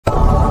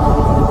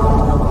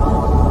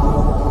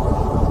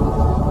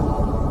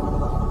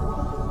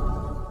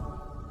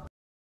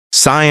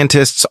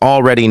Scientists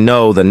already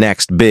know the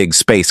next big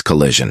space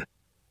collision,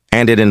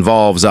 and it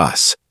involves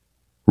us.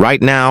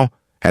 Right now,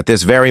 at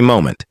this very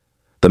moment,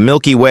 the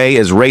Milky Way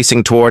is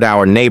racing toward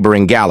our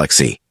neighboring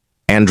galaxy,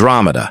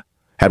 Andromeda,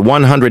 at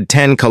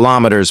 110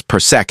 kilometers per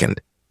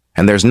second,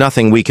 and there's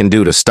nothing we can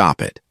do to stop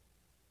it.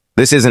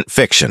 This isn't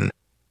fiction.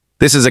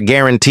 This is a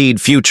guaranteed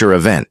future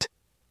event.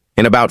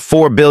 In about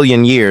 4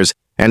 billion years,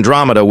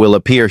 Andromeda will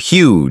appear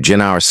huge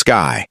in our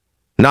sky.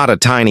 Not a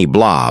tiny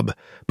blob,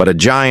 but a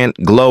giant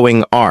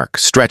glowing arc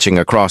stretching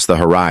across the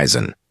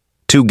horizon.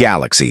 2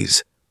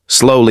 galaxies,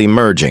 slowly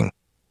merging,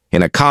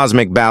 in a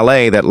cosmic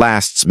ballet that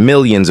lasts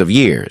millions of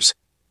years.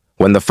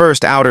 When the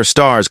first outer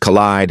stars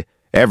collide,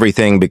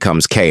 everything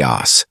becomes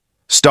chaos.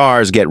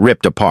 Stars get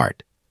ripped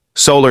apart.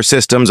 Solar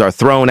systems are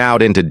thrown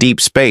out into deep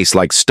space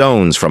like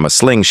stones from a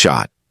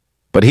slingshot.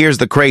 But here's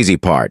the crazy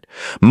part.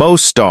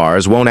 Most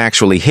stars won't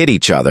actually hit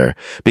each other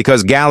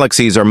because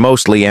galaxies are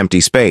mostly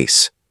empty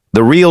space.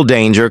 The real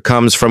danger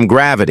comes from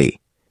gravity.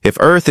 If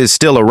Earth is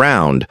still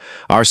around,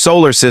 our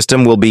solar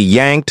system will be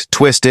yanked,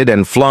 twisted,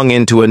 and flung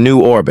into a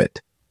new orbit.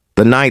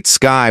 The night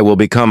sky will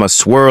become a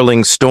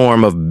swirling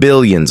storm of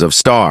billions of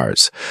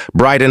stars,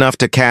 bright enough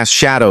to cast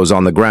shadows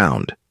on the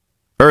ground.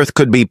 Earth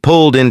could be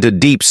pulled into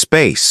deep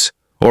space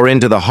or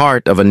into the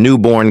heart of a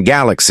newborn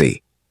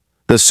galaxy.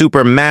 The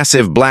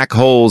supermassive black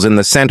holes in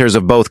the centers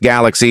of both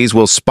galaxies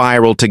will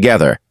spiral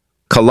together,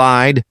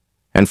 collide,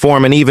 and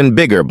form an even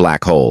bigger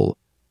black hole.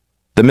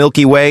 The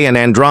Milky Way and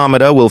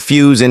Andromeda will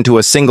fuse into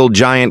a single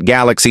giant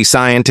galaxy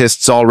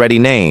scientists already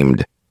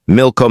named,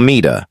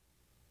 Milkomeda.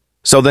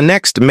 So the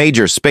next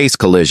major space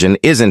collision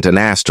isn't an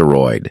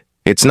asteroid.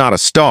 It's not a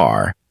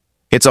star.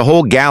 It's a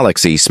whole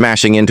galaxy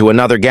smashing into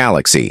another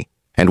galaxy,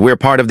 and we're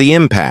part of the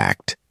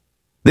impact.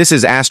 This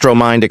is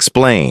AstroMind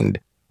Explained,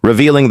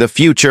 revealing the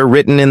future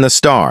written in the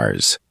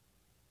stars.